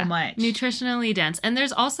so much. Nutritionally dense. And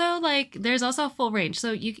there's also a full range.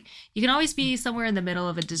 So you can always be somewhere in the middle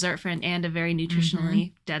of a dessert friend and a very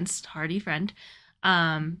nutritionally dense, hearty friend.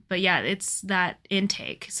 But it's that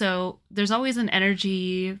intake. So there's always an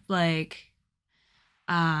energy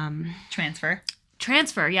transfer.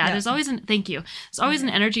 There's always there's always an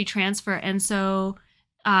energy transfer, and so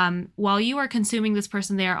while you are consuming this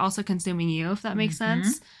person, they are also consuming you, if that makes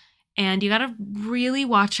sense. And you got to really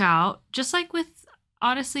watch out, just like with,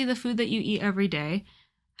 honestly, the food that you eat every day,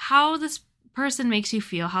 how this person makes you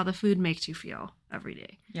feel, how the food makes you feel every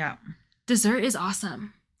day. Yeah. Dessert is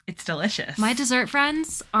awesome. It's delicious. My dessert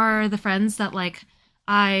friends are the friends that, like,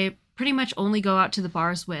 I pretty much only go out to the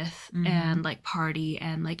bars with and, like, party,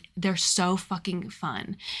 and, like, they're so fucking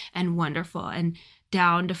fun and wonderful and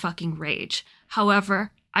down to fucking rage.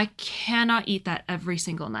 However, I cannot eat that every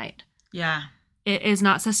single night. Yeah. It is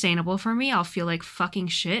not sustainable for me. I'll feel like fucking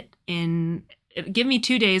shit give me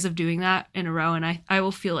 2 days of doing that in a row and I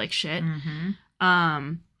will feel like shit.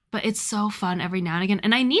 But it's so fun every now and again.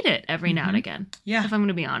 And I need it every now and again. Yeah. If I'm going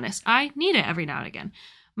to be honest, I need it every now and again.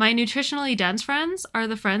 My nutritionally dense friends are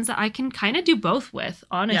the friends that I can kind of do both with,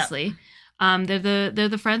 honestly. Yep. They're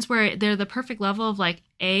the friends where they're the perfect level of, like,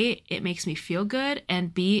 A, it makes me feel good,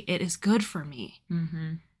 and B, it is good for me.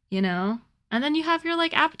 You know? And then you have your,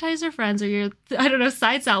 like, appetizer friends or your, I don't know,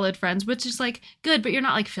 side salad friends, which is, like, good, but you're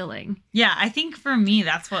not, like, filling. Yeah, I think for me,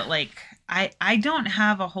 that's what, like, I don't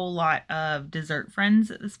have a whole lot of dessert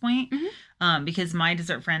friends at this point. Because my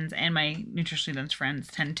dessert friends and my nutritionally dense friends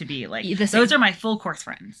tend to be, like, those are my full course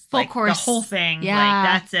friends. Full like, course. The whole thing. Yeah. Like,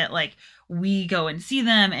 that's it. Like, we go and see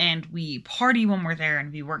them and we party when we're there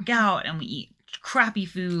and we work out and we eat crappy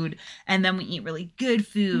food and then we eat really good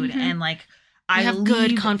food and, like, I have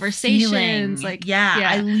good conversations.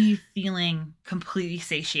 I leave feeling completely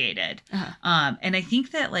satiated. And I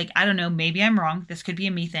think that, like, I don't know, maybe I'm wrong. This could be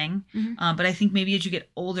a me thing. But I think maybe as you get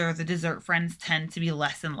older, the dessert friends tend to be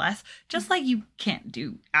less and less. Just like you can't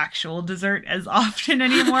do actual dessert as often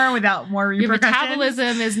anymore without more repercussions. Your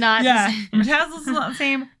metabolism is not the same. Metabolism is not the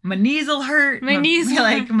same. My knees will hurt. My knees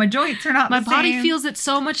like my joints are not the same. My body feels it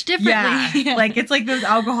so much differently. Yeah. Like, it's like those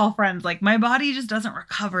alcohol friends. Like, my body just doesn't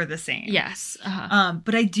recover the same. Yes.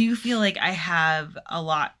 But I do feel like I have a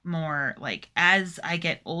lot more, like, as I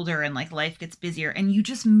get older and, like, life gets busier and you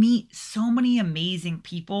just meet so many amazing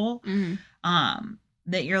people,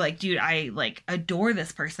 that you're like, dude, I, like, adore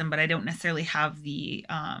this person, but I don't necessarily have the,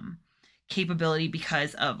 capability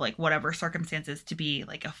because of, like, whatever circumstances to be,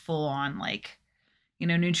 like, a full on, like, you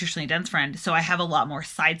know, nutritionally dense friend. So I have a lot more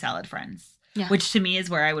side salad friends. Yeah. Which to me is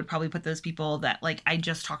where I would probably put those people that, like, I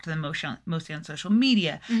just talk to them mostly on social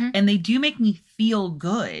media. And they do make me feel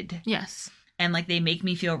good. Yes. And, like, they make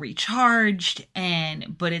me feel recharged,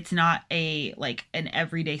 but it's not an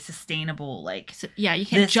everyday sustainable, like, yeah, you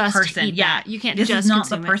can't just eat that. You can't this just is not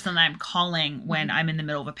consume the person that I'm calling when I'm in the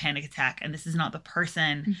middle of a panic attack. And this is not the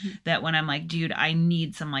person that when I'm like, dude, I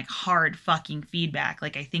need some, like, hard fucking feedback.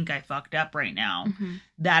 Like, I think I fucked up right now.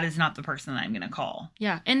 That is not the person that I'm going to call.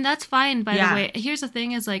 Yeah. And that's fine, by the way. Here's the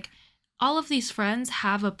thing is, like, all of these friends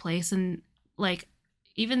have a place, and, like,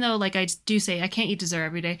 even though, like, I do say I can't eat dessert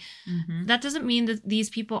every day, that doesn't mean that these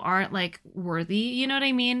people aren't, like, worthy. You know what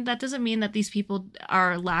I mean? That doesn't mean that these people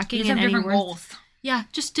are lacking in any roles. Yeah,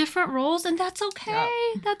 just different roles, and that's okay.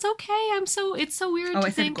 Yep. That's okay. It's so weird to think. I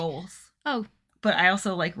said goals. Oh. But I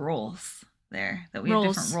also like roles there, that we have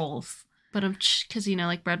different roles. But because, you know,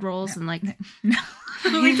 like bread rolls and, like... No.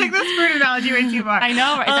 We took this food analogy way too far. I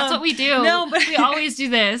know, right? That's what we do. No, but we always do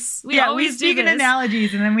this. We speak in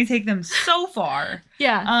analogies and then we take them so far.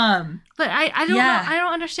 Yeah. But I don't know. I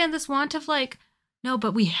don't understand this want of, like, no,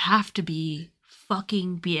 but we have to be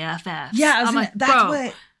fucking BFFs. Yeah,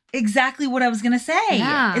 that's exactly what I was gonna say.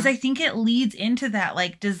 Yeah. Is I think it leads into that,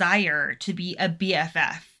 like, desire to be a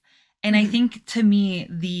BFF. And I think, to me,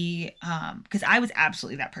 the because I was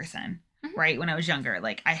absolutely that person, right? When I was younger,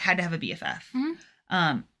 like, I had to have a BFF.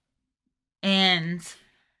 And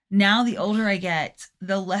now the older I get,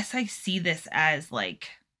 the less I see this as, like,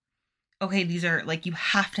 okay, these are, like, you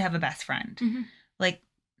have to have a best friend. Like,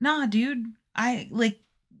 nah, dude,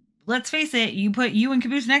 let's face it, you put you and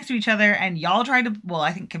Caboose next to each other and y'all tried to, well,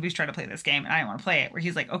 I think Caboose tried to play this game and I didn't want to play it, where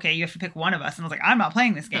he's like, okay, you have to pick one of us. And I was like, I'm not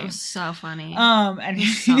playing this game. That was so funny. And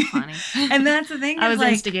he's so funny. And that's the thing. I was,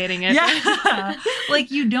 like, instigating it. Yeah.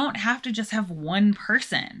 Like, you don't have to just have one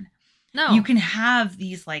person. No. You can have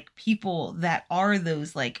these, like, people that are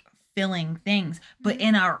those, like, filling things. But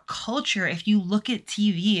in our culture, if you look at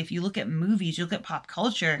TV, if you look at movies, you look at pop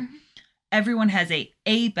culture, everyone has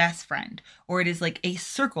a best friend, or it is, like, a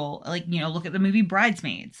circle. Like, you know, look at the movie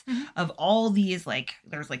Bridesmaids of all these, like,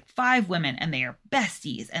 there's, like, 5 women and they are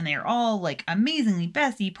besties and they are all, like, amazingly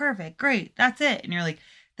bestie, perfect, great, that's it. And you're like,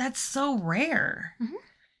 that's so rare.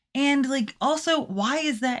 And, like, also, why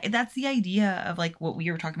is that? That's the idea of, like, what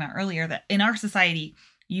we were talking about earlier, that in our society,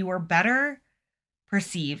 you are better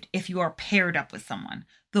perceived if you are paired up with someone.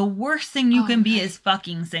 The worst thing you can be is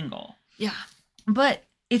fucking single. Yeah. But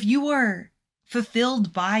if you are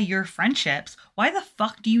fulfilled by your friendships, why the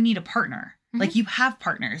fuck do you need a partner? Mm-hmm. Like, you have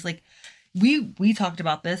partners. Like, we talked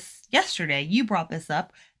about this yesterday. You brought this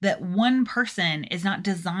up, that one person is not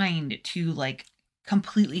designed to like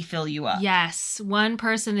completely fill you up. Yes. One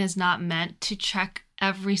person is not meant to check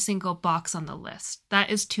every single box on the list. That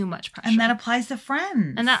is too much pressure. And that applies to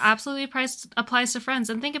friends. And that absolutely applies to friends.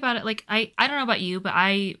 And think about it. Like, I don't know about you, but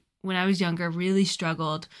when I was younger, really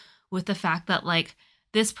struggled with the fact that like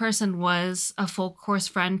this person was a full course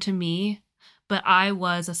friend to me, but I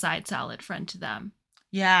was a side salad friend to them.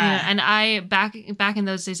 Yeah. You know, and I back in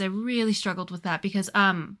those days I really struggled with that because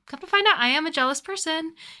come to find out I am a jealous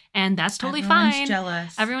person, and that's totally Everyone's fine.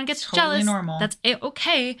 jealous. Everyone gets totally jealous. Normal. That's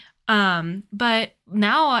okay. But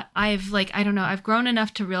now I've like, I don't know, I've grown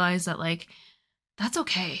enough to realize that like that's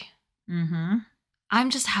okay. Mm-hmm. I'm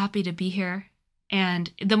just happy to be here,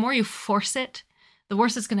 and the more you force it, the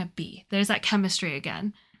worse it's gonna be. There's that chemistry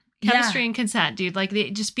again. Chemistry and consent, dude. Like,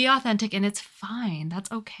 just be authentic, and it's fine.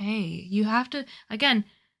 That's okay. You have to, again,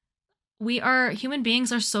 human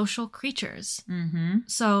beings are social creatures. Mm-hmm.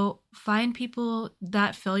 So find people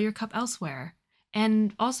that fill your cup elsewhere.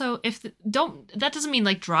 And also, that doesn't mean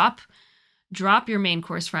like drop your main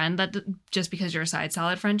course friend that just because you're a side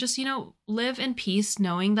salad friend. Just, live in peace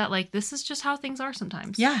knowing that like this is just how things are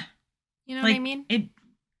sometimes. Yeah. You know like, what I mean?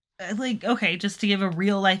 Okay, just to give a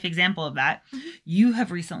real life example of that, Mm-hmm. you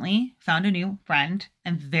have recently found a new friend.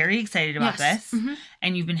 I'm very excited about Yes. this. Mm-hmm.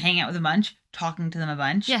 And you've been hanging out with a bunch, talking to them a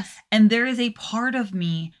bunch. Yes. And there is a part of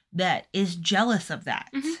me that is jealous of that.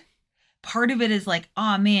 Mm-hmm. Part of it is like,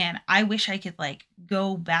 oh man, I wish I could like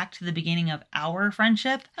go back to the beginning of our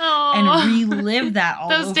friendship and relive that all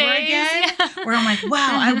Those over days. again. Yeah. Where I'm like, wow,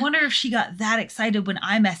 I wonder if she got that excited when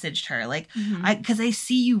I messaged her. Like, Mhm. because I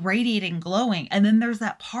see you radiating, glowing. And then there's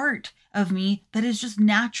that part of me that is just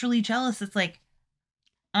naturally jealous. It's like,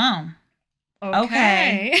 oh,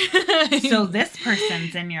 okay. So this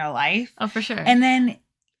person's in your life. Oh, for sure. And then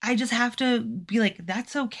I just have to be like,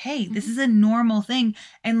 that's okay. This is a normal thing.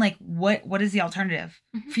 And like, what is the alternative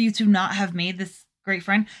Mhm. for you to not have made this great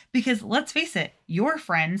friend? Because let's face it, your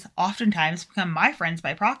friends oftentimes become my friends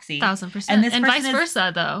by proxy. 1,000%. And this and person vice is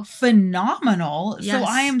versa, though. Phenomenal. So Yes.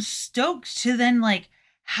 I am stoked to then like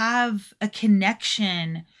have a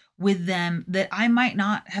connection with them that I might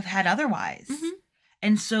not have had otherwise. Mhm.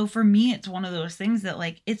 And so for me, it's one of those things that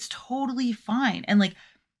like, it's totally fine. And like,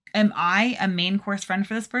 am I a main course friend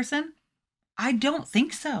for this person? I don't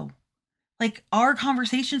think so. Like, our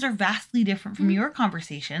conversations are vastly different from Mhm. your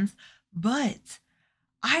conversations, but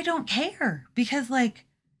I don't care because like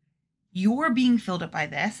you're being filled up by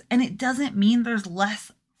this, and it doesn't mean there's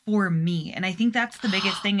less for me. And I think that's the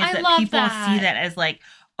biggest thing is I that love people that. see that as like,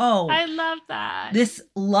 oh, I love that. this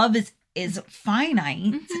love is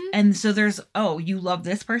finite. Mhm. And so there's, oh, you love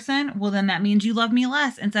this person? Well, then that means you love me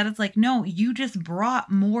less. Instead, it's like, no, you just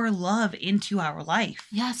brought more love into our life.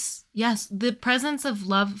 Yes. The presence of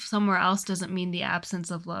love somewhere else doesn't mean the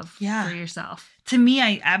absence of love Yeah. for yourself. To me,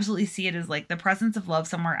 I absolutely see it as like the presence of love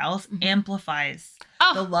somewhere else Mhm. amplifies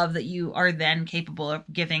Oh, the love that you are then capable of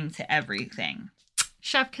giving to everything.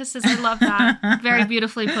 chef kisses. I love that. Very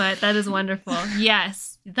beautifully put. That is wonderful.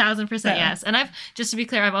 Yes. 1,000% yes. And just to be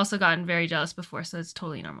clear, I've also gotten very jealous before, so it's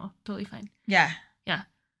totally normal. Totally fine. Yeah. Yeah.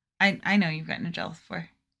 I know you've gotten jealous before.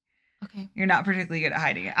 Okay. You're not particularly good at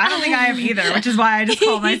hiding it. I don't think I am either, which is why I just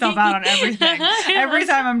call myself out on everything. Every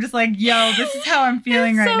time I'm just like, yo, this is how I'm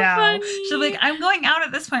feeling It's right so now. funny. She'll be like, I'm going out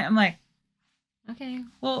at this point. I'm like, Okay.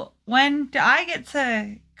 well, when do I get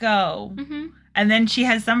to go? Mm-hmm. And then she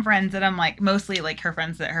has some friends that I'm like, mostly like her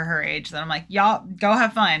friends that are her age, that I'm like, y'all go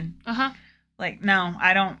have fun. Uh-huh. Like, no,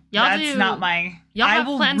 I don't. Y'all that's do- not my. Y'all I have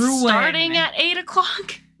will plans ruin. starting at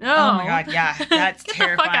 8:00? Oh my god, yeah, that's Get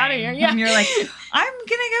terrifying. the fuck out of here. Yeah. And you're like, I'm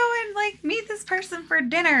gonna go and like meet this person for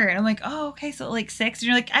dinner, and I'm like, oh, okay, so like 6, and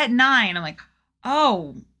you're like at 9. I'm like,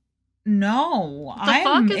 oh no, the I'm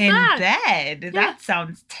fuck is in that? bed. Yeah. That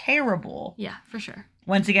sounds terrible. Yeah, for sure.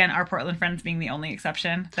 Once again, our Portland friends being the only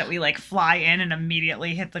exception that we like fly in and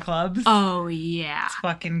immediately hit the clubs. Oh, yeah. It's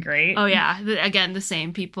fucking great. Oh, yeah. Again, the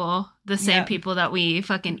same people. The same Yep. people that we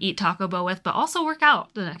fucking eat Taco Bell with, but also work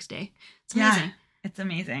out the next day. It's amazing. Yeah, it's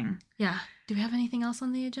amazing. Yeah. Do we have anything else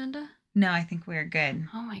on the agenda? No, I think we're good.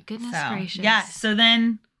 Oh, my goodness So, gracious. yeah, so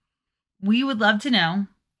then we would love to know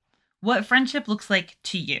what friendship looks like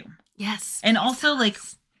to you. Yes. And please also, tell like,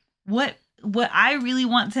 us. what I really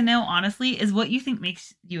want to know, honestly, is what you think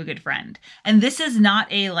makes you a good friend. And this is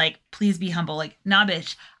not a, like, please be humble. Like, nah,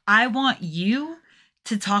 bitch. I want you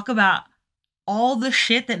to talk about all the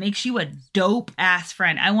shit that makes you a dope ass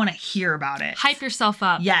friend. I want to hear about it. Hype yourself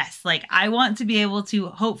up. Yes. Like, I want to be able to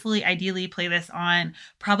hopefully, ideally play this on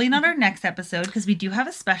probably not our next episode, because we do have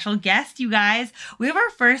a special guest, you guys. We have our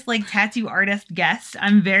first like tattoo artist guest.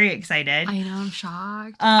 I'm very excited. I know, I'm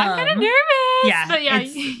shocked. I'm kind of nervous. Yeah. But yeah.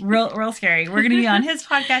 It's real scary. We're going to be on his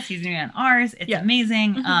podcast. He's going to be on ours. It's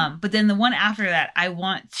amazing. Mm-hmm. But then the one after that, I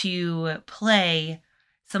want to play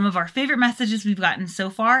some of our favorite messages we've gotten so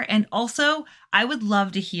far. And also, I would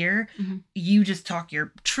love to hear you just talk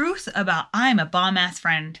your truth about I'm a bomb ass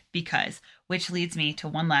friend because, which leads me to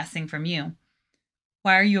one last thing from you.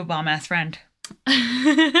 Why are you a bomb ass friend?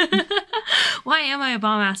 Why am I a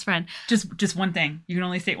bomb ass friend? Just one thing. You can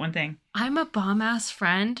only state one thing. I'm a bomb ass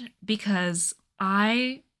friend because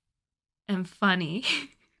I am funny.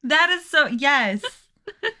 That is so, yes.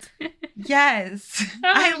 Yes.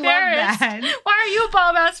 I love that. Why are you a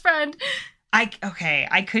bomb ass friend?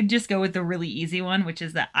 I could just go with the really easy one, which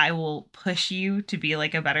is that I will push you to be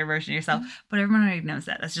like a better version of yourself. But everyone already knows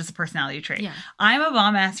that. That's just a personality trait. Yeah. I'm a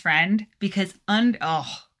bomb ass friend because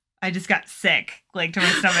I just got sick, like to my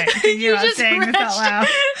stomach. You about just saying this out loud.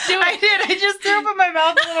 I did. I just threw up in my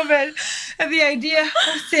mouth a little bit at the idea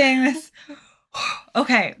of saying this.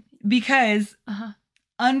 Okay, because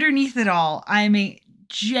underneath it all, I'm a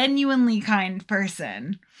genuinely kind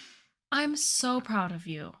person. I'm so proud of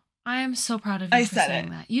you. I am so proud of you for saying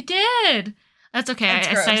that. You did. That's okay.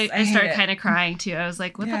 I started kind of crying too. I was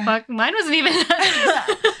like, what the fuck? Mine wasn't even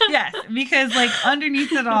Yes, because like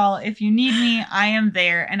underneath it all, if you need me, I am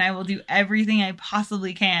there and I will do everything I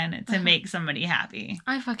possibly can to make somebody happy.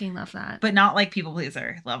 I fucking love that. But not like people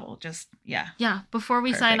pleaser level. Just, yeah. Yeah, before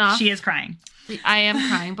we sign off. She is crying. I am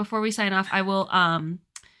crying. Before we sign off, I will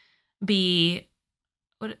be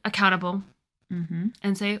accountable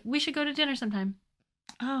and say, we should go to dinner sometime.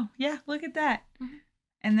 Oh, yeah, look at that.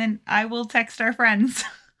 And then I will text our friends.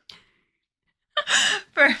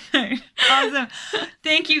 Perfect. Awesome.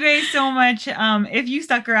 Thank you guys so much. If you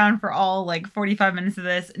stuck around for all like 45 minutes of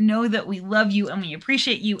this, know that we love you and we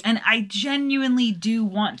appreciate you. And I genuinely do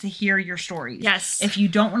want to hear your stories. Yes. If you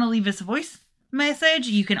don't want to leave us a voice message,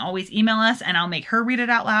 you can always email us and I'll make her read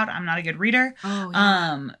it out loud. I'm not a good reader. Oh,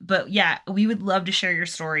 yeah. But yeah, we would love to share your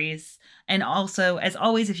stories. And also, as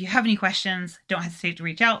always, if you have any questions, don't hesitate to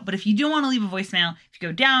reach out. But if you do want to leave a voicemail, if you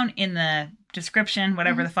go down in the description,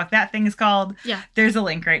 whatever the fuck that thing is called, there's a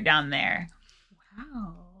link right down there.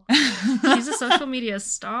 Wow. She's a social media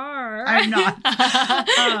star. I'm not.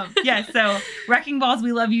 So Wrecking Balls,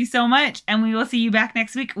 we love you so much. And we will see you back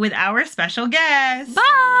next week with our special guest.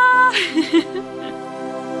 Bye!